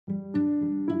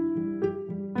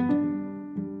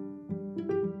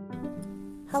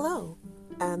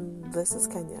this is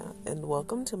Kenya, and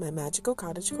welcome to my magical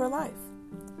cottagecore life.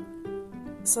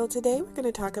 So today we're going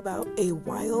to talk about a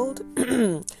wild,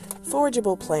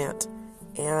 forageable plant,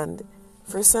 and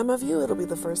for some of you it'll be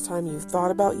the first time you've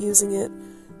thought about using it.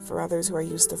 For others who are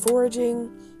used to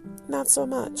foraging, not so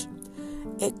much.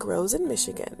 It grows in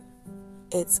Michigan.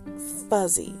 It's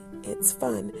fuzzy. It's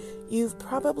fun. You've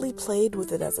probably played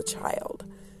with it as a child.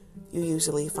 You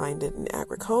usually find it in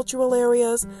agricultural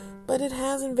areas, but it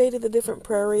has invaded the different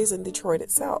prairies in Detroit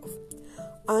itself.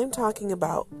 I'm talking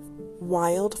about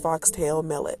wild foxtail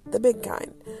millet, the big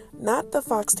kind. Not the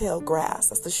foxtail grass,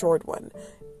 that's the short one.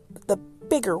 The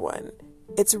bigger one.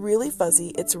 It's really fuzzy,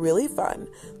 it's really fun,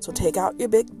 so take out your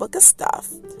big book of stuff.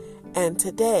 And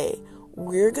today,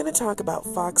 we're going to talk about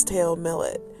foxtail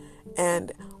millet.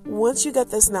 And once you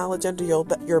get this knowledge under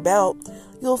your belt,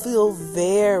 you'll feel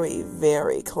very,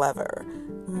 very clever.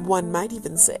 One might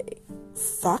even say,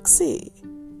 foxy.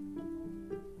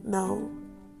 No?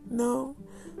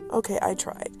 Okay, I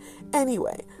tried.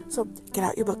 Anyway, so get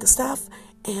out your book of stuff,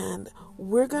 and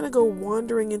we're going to go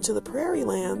wandering into the prairie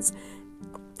lands.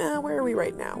 Where are we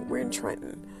right now? We're in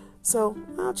Trenton. So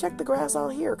I'll check the grass out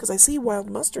here because I see wild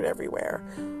mustard everywhere.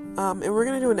 And we're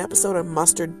going to do an episode on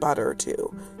mustard butter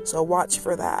too. So watch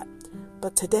for that.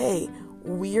 But today,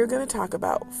 we are going to talk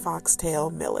about foxtail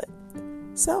millet.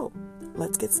 So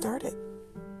let's get started.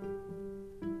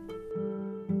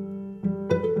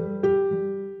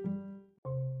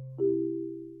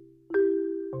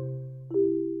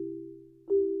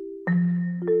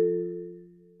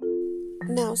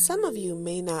 Now, some of you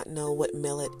may not know what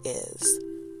millet is,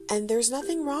 and there's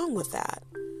nothing wrong with that,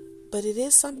 but it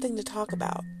is something to talk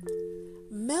about.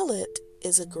 Millet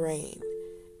is a grain.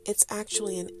 It's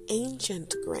actually an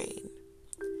ancient grain.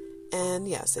 And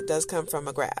yes, it does come from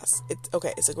a grass.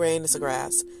 It's a grain, it's a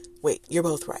grass. Wait, you're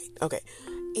both right. Okay.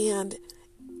 And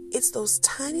it's those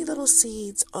tiny little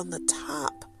seeds on the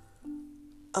top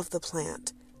of the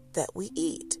plant that we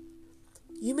eat.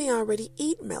 You may already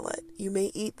eat millet. You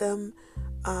may eat them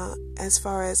as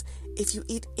far as if you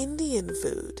eat Indian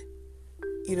food,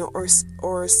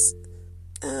 or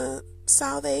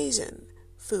South Asian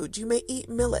food, you may eat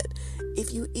millet.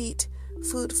 If you eat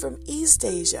food from East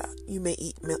Asia, you may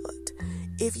eat millet.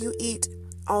 If you eat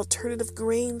alternative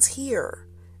grains here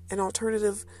and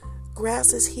alternative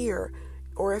grasses here,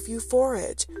 or if you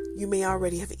forage, you may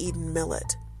already have eaten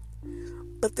millet.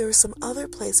 But there are some other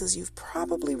places you've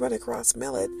probably run across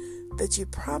millet that you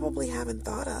probably haven't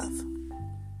thought of.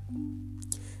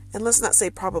 And let's not say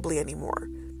probably anymore.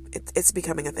 It's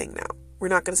becoming a thing now. We're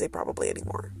not going to say probably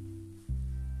anymore.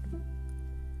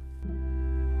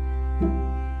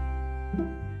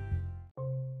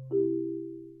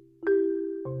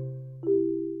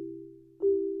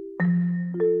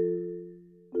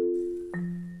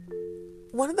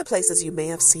 One of the places you may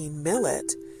have seen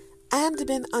millet and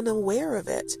been unaware of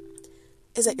it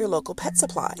is at your local pet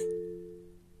supply.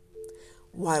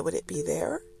 Why would it be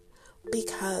there?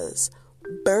 Because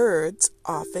birds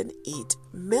often eat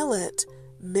millet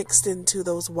mixed into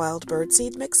those wild bird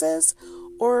seed mixes,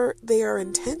 or they are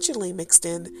intentionally mixed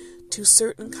in to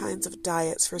certain kinds of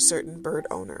diets for certain bird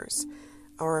owners,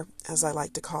 or as I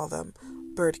like to call them,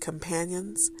 bird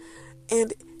companions.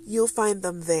 And you'll find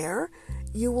them there.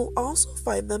 You will also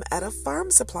find them at a farm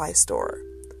supply store.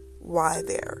 Why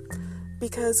there?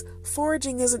 Because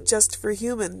foraging isn't just for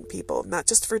human people, not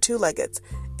just for two-leggeds.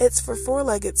 It's for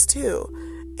four-leggeds too.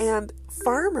 And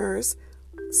farmers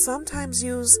sometimes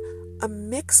use a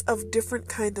mix of different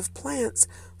kinds of plants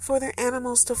for their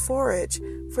animals to forage,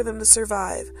 for them to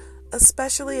survive,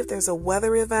 especially if there's a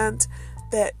weather event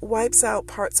that wipes out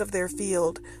parts of their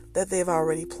field that they've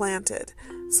already planted.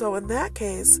 So in that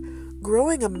case,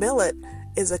 growing a millet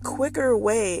is a quicker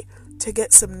way to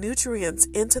get some nutrients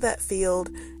into that field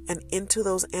and into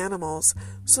those animals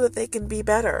so that they can be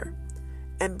better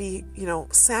and be,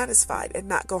 satisfied and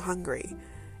not go hungry.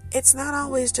 It's not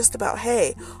always just about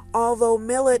hay, although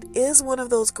millet is one of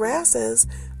those grasses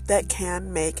that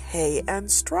can make hay and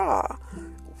straw.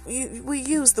 We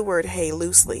use the word hay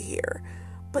loosely here,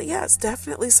 but yeah, it's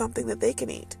definitely something that they can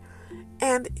eat.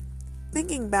 And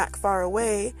thinking back far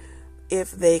away,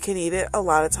 if they can eat it, a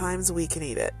lot of times we can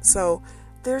eat it. So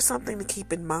there's something to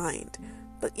keep in mind.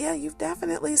 But yeah, you've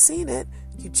definitely seen it.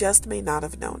 You just may not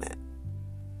have known it.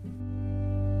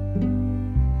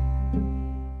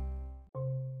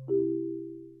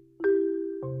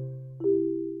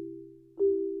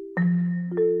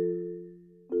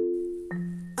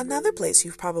 Another place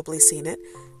you've probably seen it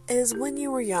is when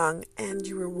you were young and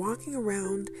you were walking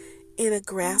around in a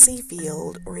grassy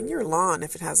field or in your lawn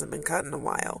if it hasn't been cut in a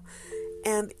while.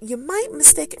 And you might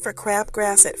mistake it for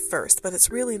crabgrass at first, but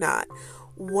it's really not.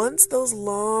 once those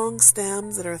long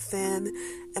stems that are thin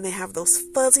and they have those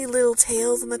fuzzy little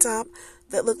tails on the top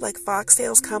that look like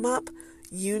foxtails come up,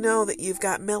 you know that you've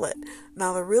got millet.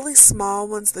 Now the really small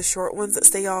ones, the short ones that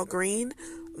stay all green,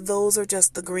 those are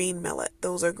just the green millet.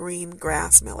 Those are green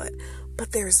grass millet.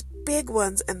 But there's big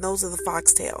ones, and those are the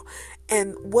foxtail.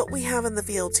 And what we have in the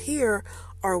fields here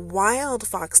are wild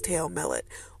foxtail millet,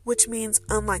 which means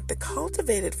unlike the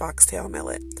cultivated foxtail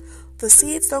millet, the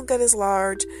seeds don't get as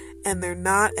large and they're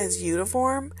not as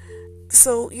uniform.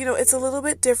 So, it's a little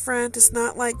bit different. It's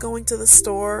not like going to the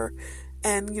store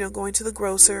and, going to the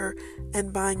grocer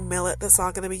and buying millet that's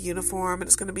all going to be uniform and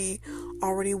it's going to be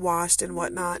already washed and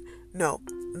whatnot. No,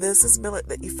 this is millet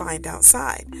that you find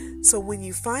outside. So when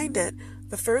you find it,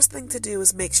 the first thing to do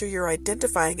is make sure you're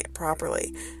identifying it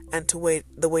properly. And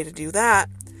the way to do that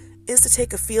is to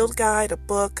take a field guide, a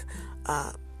book,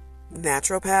 a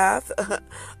naturopath,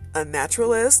 a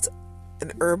naturalist,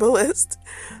 an herbalist,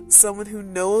 someone who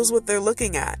knows what they're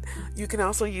looking at. You can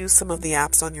also use some of the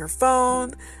apps on your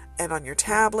phone and on your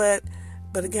tablet.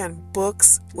 But again,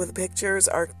 books with pictures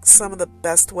are some of the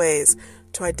best ways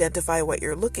to identify what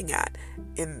you're looking at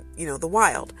in, the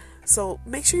wild. So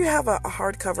make sure you have a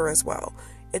hardcover as well.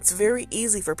 It's very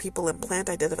easy for people in plant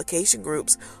identification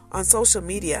groups on social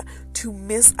media to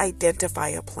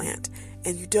misidentify a plant.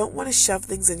 And you don't want to shove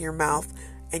things in your mouth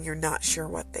and you're not sure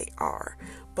what they are.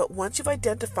 But once you've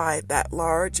identified that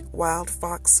large wild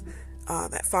fox,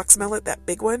 that fox millet, that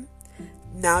big one,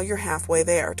 now you're halfway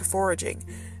there to foraging.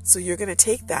 So you're going to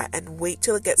take that and wait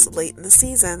till it gets late in the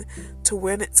season to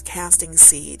when it's casting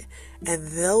seed. And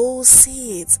those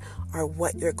seeds are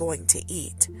what you're going to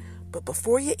eat. But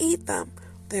before you eat them,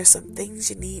 there's some things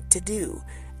you need to do.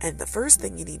 And the first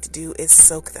thing you need to do is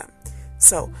soak them.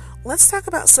 So let's talk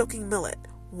about soaking millet,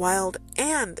 wild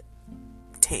and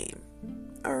tame.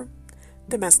 Or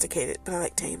domesticated, but I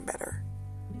like tame better.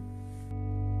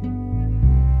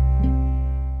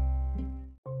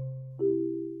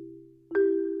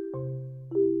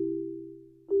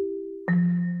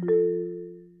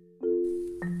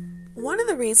 One of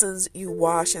the reasons you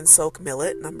wash and soak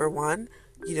millet, number one,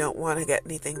 you don't want to get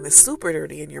anything that's super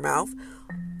dirty in your mouth.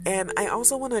 And I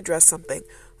also want to address something.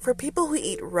 For people who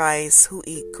eat rice, who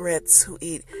eat grits, who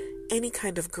eat any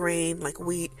kind of grain like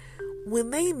wheat,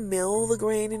 when they mill the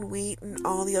grain and wheat and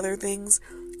all the other things,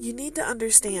 you need to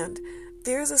understand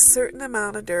there's a certain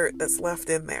amount of dirt that's left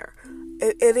in there.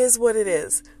 It is what it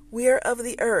is. We are of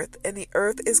the earth, and the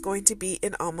earth is going to be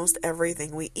in almost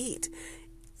everything we eat.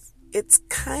 It's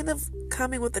kind of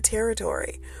coming with the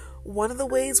territory. One of the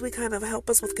ways we kind of help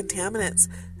us with contaminants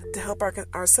to help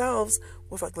ourselves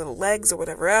with like little legs or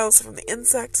whatever else from the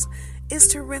insects is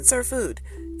to rinse our food.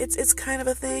 It's kind of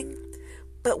a thing.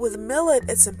 But with millet,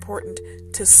 it's important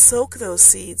to soak those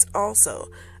seeds also.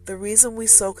 The reason we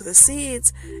soak the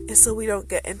seeds is so we don't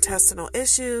get intestinal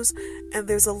issues. And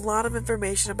there's a lot of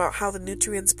information about how the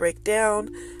nutrients break down,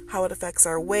 how it affects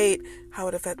our weight, how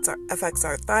it affects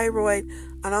our thyroid.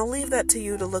 And I'll leave that to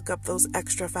you to look up those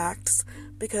extra facts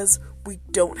because we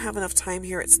don't have enough time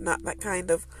here. It's not that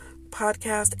kind of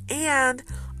podcast. And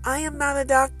I am not a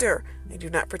doctor. I do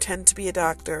not pretend to be a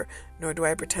doctor, nor do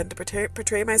I pretend to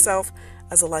portray myself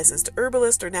as a licensed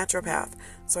herbalist or naturopath.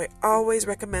 So I always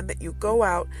recommend that you go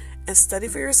out and study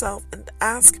for yourself and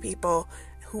ask people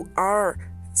who are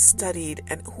studied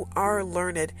and who are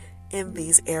learned in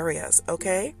these areas,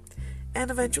 okay?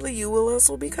 And eventually you will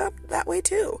also become that way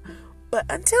too. But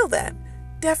until then,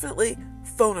 definitely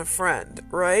phone a friend,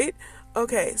 right?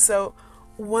 Okay, so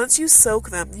once you soak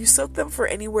them for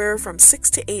anywhere from 6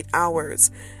 to 8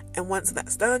 hours. And once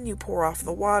that's done, you pour off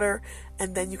the water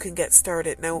and then you can get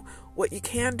started. Now, what you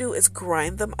can do is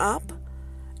grind them up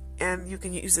and you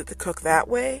can use it to cook that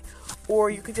way, or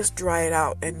you can just dry it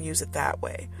out and use it that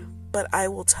way. But I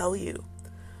will tell you,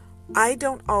 I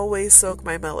don't always soak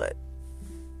my millet.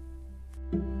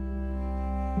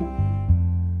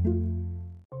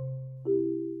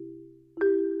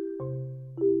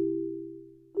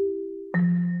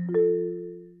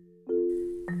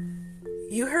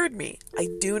 You heard me. I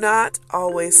do not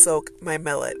always soak my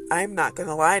millet. I'm not going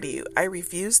to lie to you. I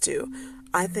refuse to.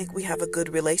 I think we have a good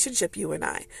relationship, you and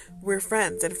I. We're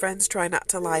friends, and friends try not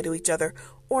to lie to each other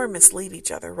or mislead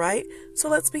each other, right? So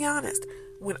let's be honest.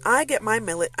 When I get my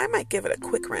millet, I might give it a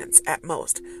quick rinse at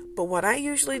most. But what I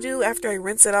usually do after I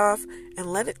rinse it off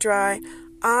and let it dry,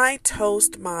 I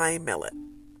toast my millet.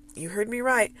 You heard me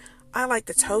right. I like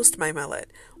to toast my millet,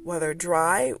 whether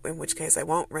dry, in which case I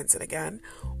won't rinse it again,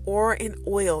 or in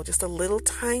oil, just a little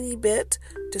tiny bit,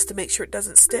 just to make sure it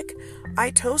doesn't stick.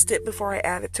 I toast it before I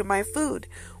add it to my food.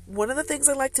 One of the things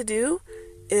I like to do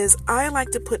is I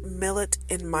like to put millet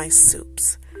in my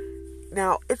soups.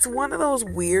 Now, it's one of those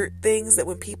weird things that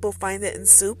when people find it in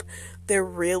soup, they're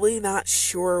really not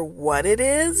sure what it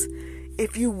is.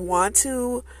 If you want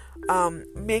to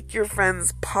make your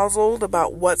friends puzzled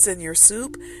about what's in your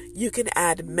soup, you can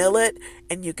add millet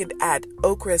and you can add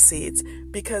okra seeds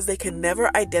because they can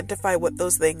never identify what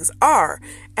those things are.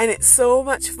 And it's so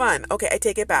much fun. Okay, I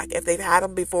take it back. If they've had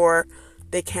them before,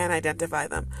 they can identify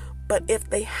them. But if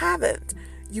they haven't,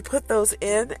 you put those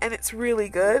in and it's really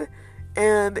good.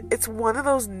 And it's one of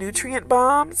those nutrient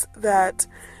bombs that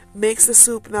makes the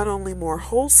soup not only more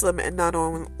wholesome and not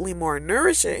only more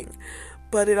nourishing,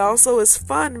 but it also is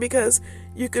fun because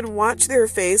you can watch their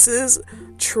faces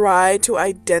try to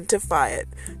identify it.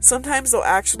 Sometimes they'll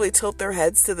actually tilt their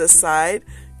heads to the side,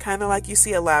 kind of like you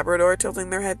see a Labrador tilting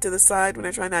their head to the side when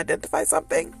they're trying to identify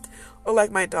something. Or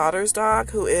like my daughter's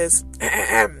dog, who is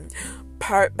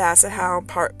part Basset Hound,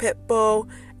 part Pit Bull,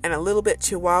 and a little bit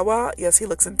Chihuahua. Yes, he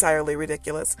looks entirely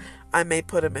ridiculous. I may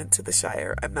put him into the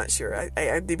Shire. I'm not sure.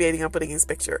 I'm debating on putting his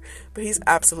picture. But he's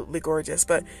absolutely gorgeous.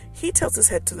 But he tilts his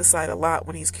head to the side a lot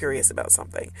when he's curious about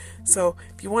something. So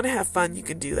if you want to have fun, you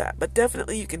can do that. But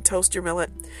definitely you can toast your millet.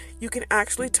 You can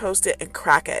actually toast it and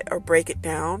crack it or break it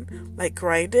down, like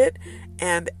grind it,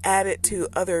 and add it to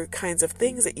other kinds of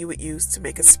things that you would use to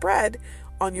make a spread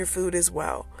on your food as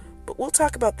well. But we'll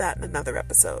talk about that in another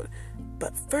episode.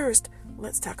 But first,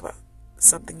 let's talk about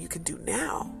something you can do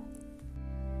now.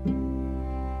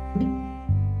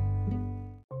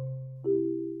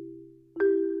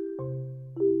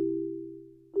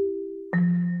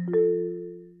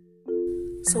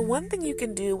 So one thing you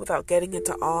can do without getting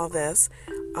into all this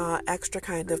extra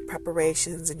kind of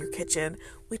preparations in your kitchen,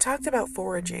 we talked about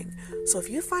foraging. So if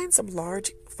you find some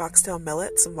large foxtail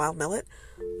millet, some wild millet,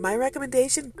 my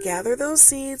recommendation, gather those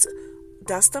seeds,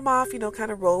 dust them off,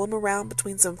 kind of roll them around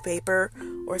between some paper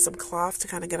or some cloth to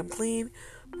kind of get them clean.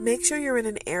 Make sure you're in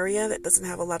an area that doesn't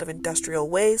have a lot of industrial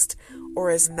waste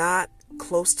or is not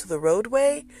close to the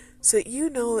roadway so that you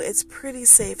know it's pretty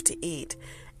safe to eat.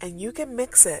 And you can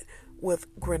mix it with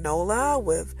granola,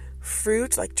 with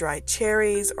fruit like dried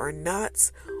cherries or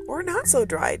nuts or not so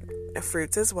dried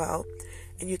fruits as well.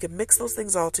 And you can mix those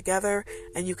things all together,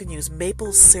 and you can use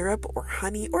maple syrup or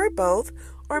honey or both,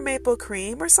 or maple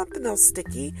cream or something else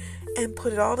sticky, and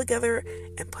put it all together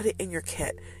and put it in your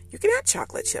kit. You can add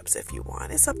chocolate chips if you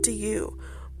want. It's up to you.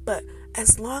 But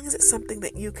as long as it's something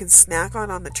that you can snack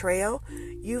on the trail,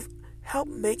 you've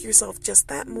helped make yourself just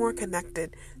that more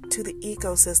connected to the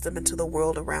ecosystem and to the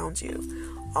world around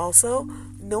you. Also,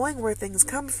 knowing where things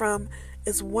come from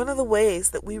is one of the ways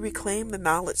that we reclaim the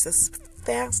knowledge that's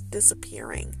fast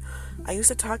disappearing. I used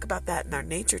to talk about that in our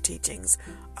nature teachings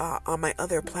on my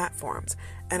other platforms,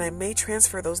 and I may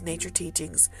transfer those nature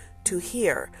teachings to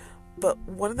here. But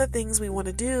one of the things we want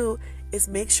to do is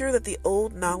make sure that the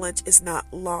old knowledge is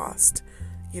not lost.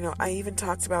 I even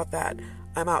talked about that.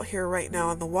 I'm out here right now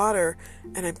on the water,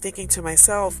 and I'm thinking to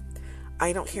myself,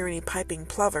 I don't hear any piping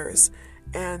plovers,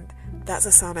 and that's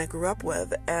a sound I grew up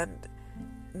with, and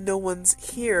no one's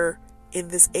here in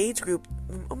this age group.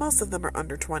 Most of them are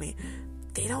under 20.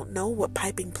 They don't know what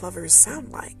piping plovers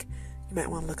sound like. You might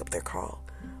want to look up their call.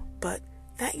 But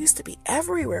that used to be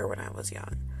everywhere when I was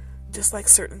young, just like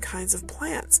certain kinds of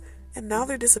plants, and now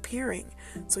they're disappearing.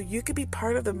 So you could be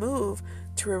part of the move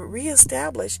to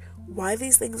reestablish why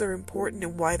these things are important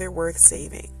and why they're worth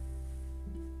saving.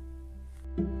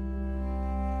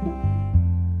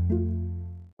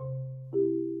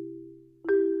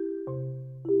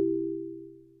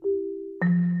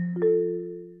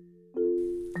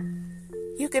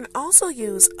 You can also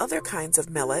use other kinds of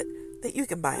millet that you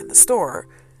can buy in the store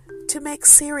to make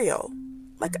cereal,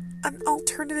 like an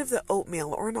alternative to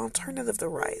oatmeal or an alternative to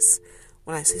rice.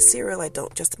 When I say cereal, I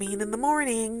don't just mean in the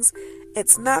mornings.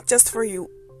 It's not just for your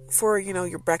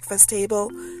breakfast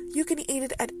table. You can eat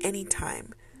it at any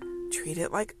time. Treat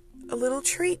it like a little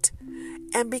treat.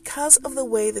 And because of the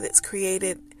way that it's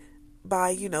created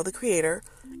by, the creator,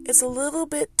 it's a little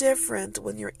bit different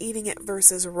when you're eating it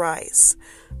versus rice,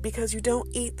 because you don't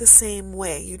eat the same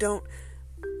way. You don't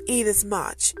eat as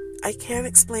much. I can't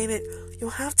explain it.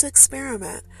 You'll have to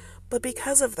experiment. But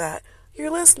because of that,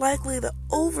 you're less likely to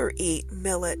overeat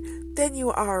millet than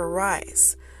you are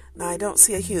rice. Now, I don't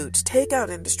see a huge takeout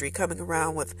industry coming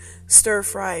around with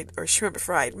stir-fried or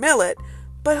shrimp-fried millet,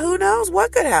 but who knows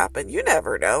what could happen? You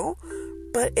never know.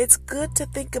 But it's good to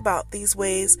think about these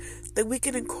ways that we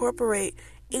can incorporate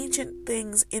ancient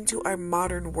things into our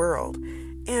modern world.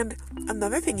 And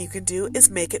another thing you can do is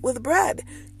make it with bread.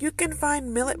 You can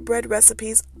find millet bread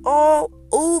recipes all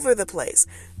over the place.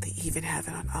 They even have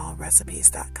it on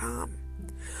allrecipes.com.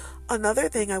 Another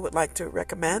thing I would like to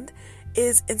recommend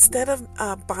is instead of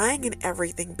buying an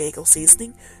everything bagel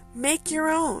seasoning, make your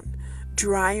own.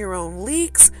 Dry your own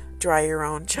leeks, dry your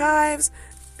own chives,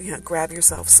 grab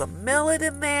yourself some millet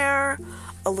in there,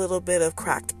 a little bit of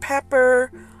cracked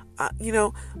pepper,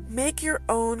 make your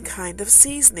own kind of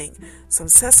seasoning. Some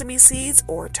sesame seeds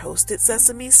or toasted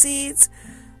sesame seeds.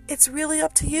 It's really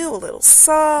up to you. A little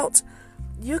salt.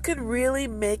 You can really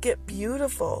make it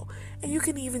beautiful. And you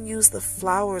can even use the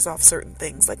flowers off certain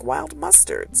things like wild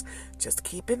mustards. Just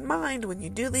keep in mind when you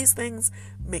do these things,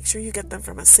 make sure you get them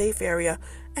from a safe area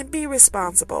and be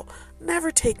responsible.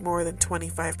 Never take more than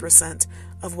 25%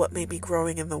 of what may be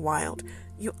growing in the wild.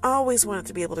 You always want it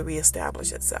to be able to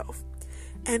reestablish itself.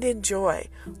 And enjoy.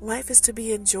 Life is to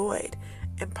be enjoyed.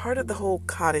 And part of the whole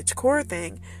cottagecore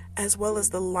thing, as well as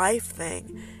the life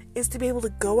thing, is to be able to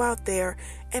go out there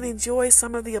and enjoy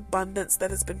some of the abundance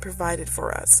that has been provided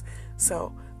for us.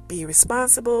 So be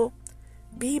responsible,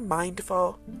 be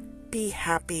mindful, be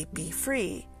happy, be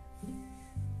free.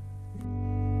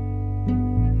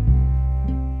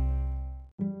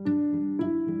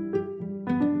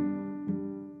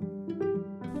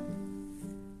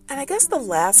 And I guess the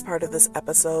last part of this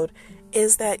episode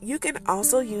is that you can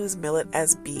also use millet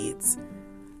as beads.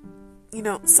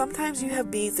 Sometimes you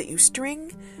have beads that you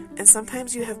string, and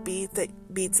sometimes you have beads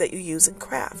that you use in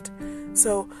craft.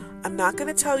 So I'm not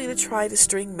going to tell you to try to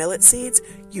string millet seeds.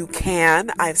 You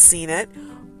can. I've seen it.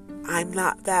 I'm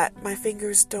not that. My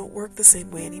fingers don't work the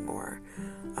same way anymore.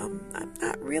 I'm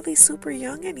not really super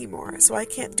young anymore, so I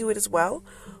can't do it as well.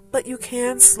 But you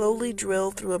can slowly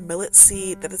drill through a millet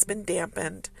seed that has been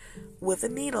dampened with a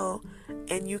needle,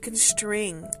 and you can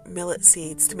string millet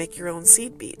seeds to make your own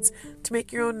seed beads, to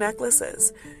make your own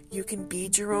necklaces. You can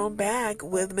bead your own bag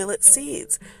with millet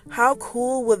seeds. How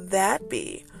cool would that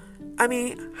be? I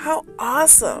mean, how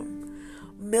awesome!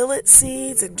 Millet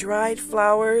seeds and dried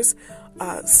flowers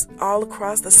all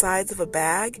across the sides of a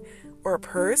bag or a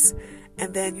purse,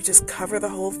 and then you just cover the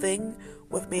whole thing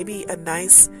with maybe a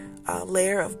nice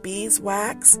layer of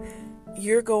beeswax.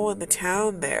 You're going to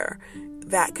town there.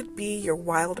 That could be your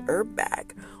wild herb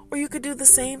bag. Or you could do the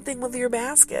same thing with your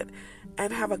basket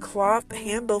and have a cloth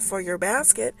handle for your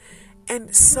basket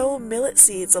and sew millet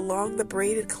seeds along the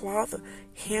braided cloth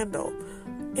handle.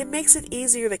 It makes it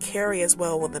easier to carry as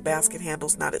well when the basket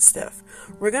handle's not as stiff.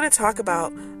 We're going to talk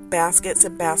about baskets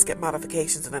and basket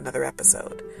modifications in another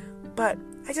episode. But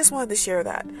I just wanted to share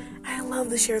that. I love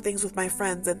to share things with my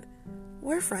friends, and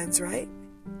we're friends, right?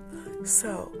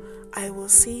 So I will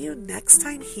see you next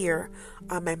time here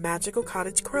on my Magical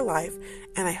Cottagecore Life,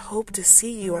 and I hope to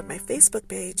see you on my Facebook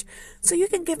page so you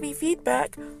can give me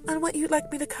feedback on what you'd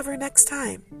like me to cover next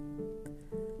time.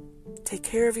 Take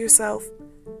care of yourself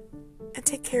and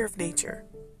take care of nature,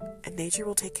 and nature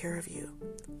will take care of you.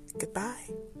 Goodbye.